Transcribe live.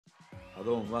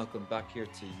Hello and welcome back here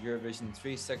to Eurovision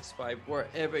 365,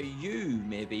 wherever you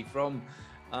may be from,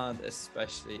 and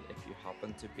especially if you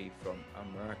happen to be from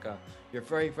America. You're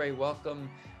very, very welcome.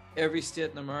 Every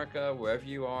state in America, wherever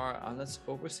you are, and its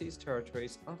overseas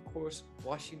territories, and of course,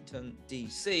 Washington,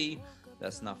 D.C.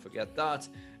 Let's not forget that.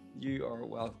 You are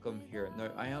welcome here. Now,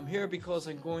 I am here because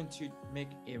I'm going to make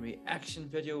a reaction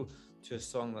video to a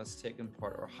song that's taken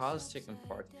part or has taken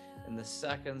part in the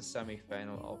second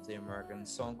semi-final of the American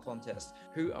Song Contest.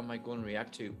 Who am I going to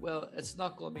react to? Well, it's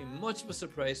not going to be much of a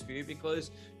surprise for you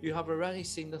because you have already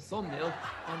seen the thumbnail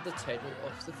and the title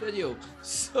of the video.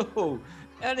 So,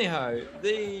 anyhow,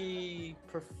 the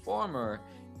performer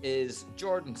is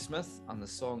Jordan Smith and the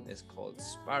song is called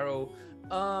Sparrow,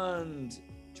 and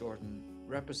Jordan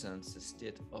represents the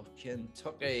state of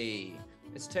Kentucky.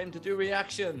 It's time to do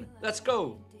reaction. Let's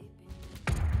go.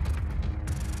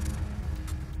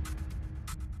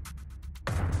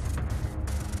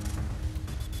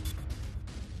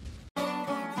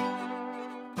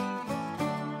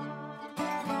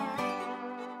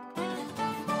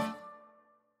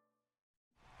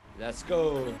 Let's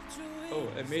go. Oh,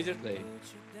 immediately.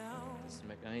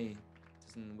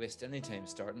 Doesn't waste any time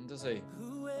starting, does he?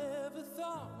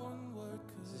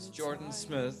 This is Jordan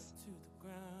Smith,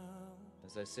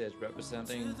 as I said,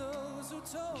 representing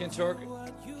Kentucky,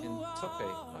 not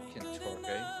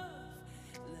Kentucky.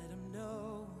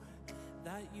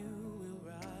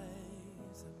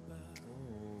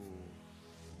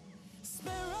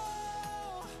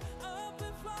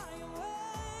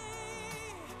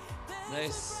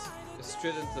 Nice. Go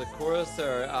straight into the chorus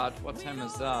there at, what time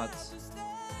is that?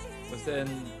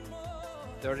 Within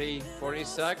 30-40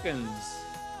 seconds.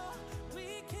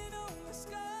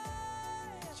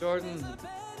 Jordan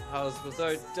has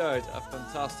without doubt a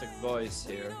fantastic voice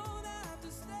here.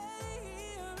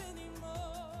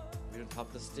 We don't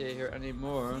have to stay here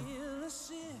anymore. Oh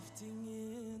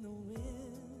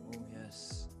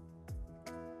yes.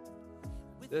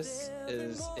 This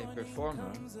is a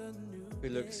performer who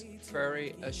looks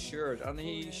very assured, and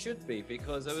he should be,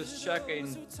 because I was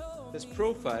checking his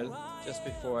profile just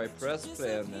before I pressed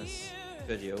play on this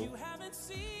video,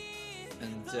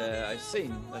 and I've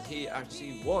seen that he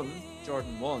actually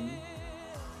Jordan won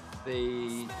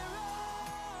the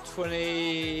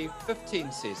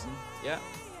 2015 season,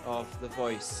 of The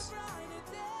Voice.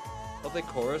 Lovely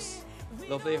chorus,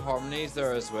 lovely harmonies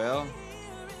there as well.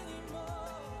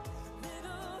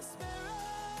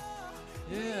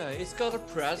 Yeah, he's got a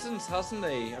presence, hasn't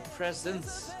he? A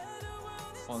presence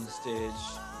on stage.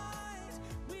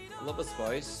 I love his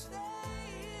voice.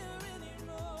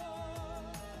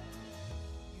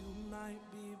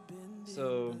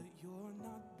 So,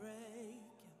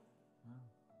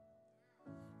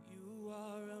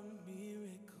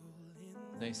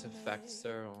 nice effects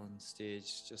there on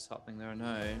stage, just happening there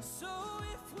now.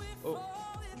 Oh,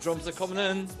 drums are coming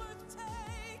in.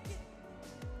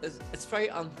 It's very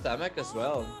anthemic as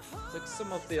well. It's like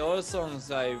some of the other songs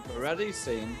I've already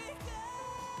seen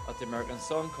at the American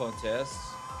Song Contest.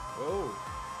 Oh,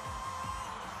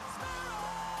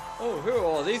 who are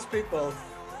all these people?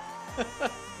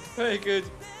 Very good.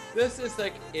 This is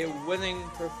like a winning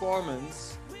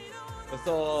performance with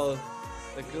all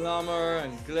the glamour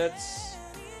and glitz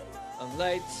and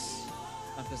lights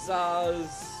and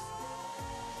pizzazz.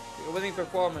 Like a winning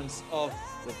performance of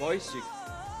The Voice,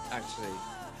 actually.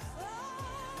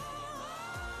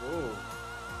 Oh.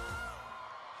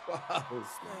 Wow.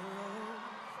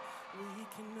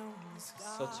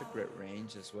 Such a great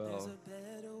range as well.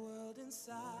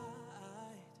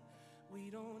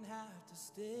 We don't have to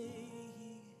stay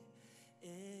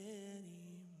anymore.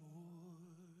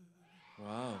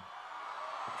 Wow.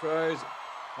 The crowds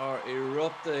are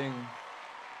erupting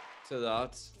to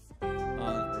that,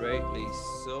 and greatly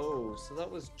so. So that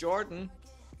was Jordan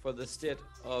for the state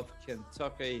of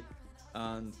Kentucky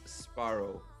and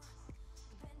Sparrow.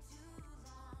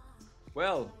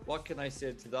 Well, what can I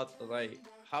say to that I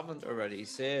haven't already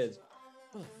said?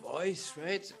 The voice,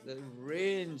 right? The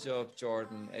range of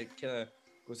Jordan, it kind of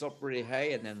goes up really high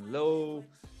and then low.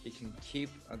 He can keep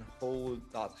and hold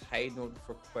that high note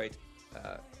for quite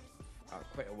a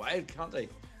while, can't he?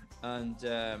 And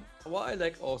what I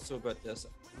like also about this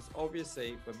is,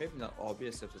 obviously, but maybe not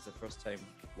obvious if it's the first time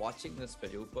watching this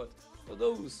video, but for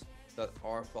those that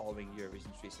are following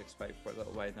Eurovision 365 for a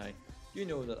little while now, you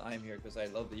know that I'm here because I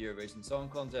love the Eurovision Song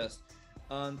Contest.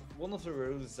 And one of the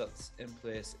rules that's in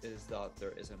place is that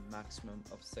there is a maximum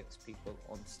of 6 people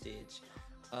on stage.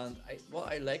 And what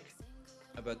I like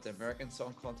about the American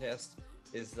Song Contest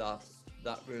is that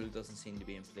that rule doesn't seem to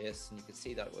be in place, and you can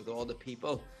see that with all the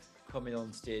people coming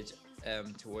on stage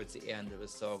towards the end of a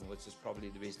song, which is probably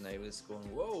the reason I was going,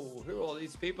 whoa, who are all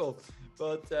these people?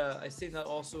 But I seen that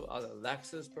also at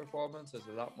Alexa's performance. There's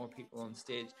a lot more people on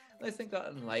stage, and I think that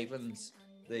enlivens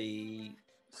the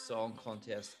song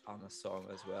contest on a song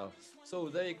as well. So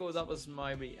there you go, that was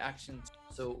my reaction.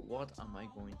 So what am I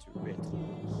going to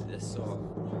rate this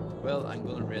song? Well, I'm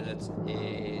going to rate it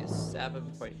a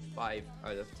 7.5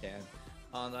 out of 10,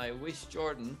 and I wish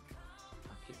Jordan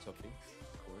and Kentucky,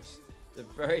 of course, the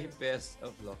very best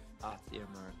of luck at the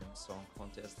American Song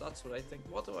Contest. That's what I think.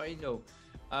 What do I know?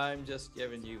 I'm just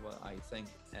giving you what I think,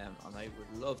 and I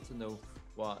would love to know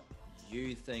what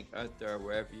you think out there,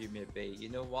 wherever you may be. You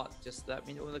know what? Just let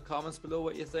me know in the comments below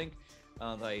what you think,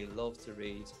 and I love to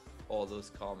read all those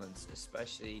comments,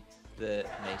 especially the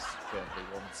nice, friendly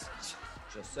ones.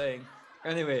 Just saying.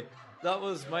 Anyway, that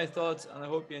was my thoughts, and I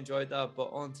hope you enjoyed that.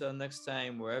 But until next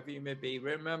time, wherever you may be,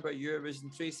 remember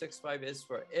Eurovision 365 is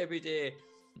for every day,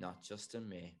 not just in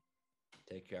May.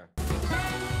 Take care.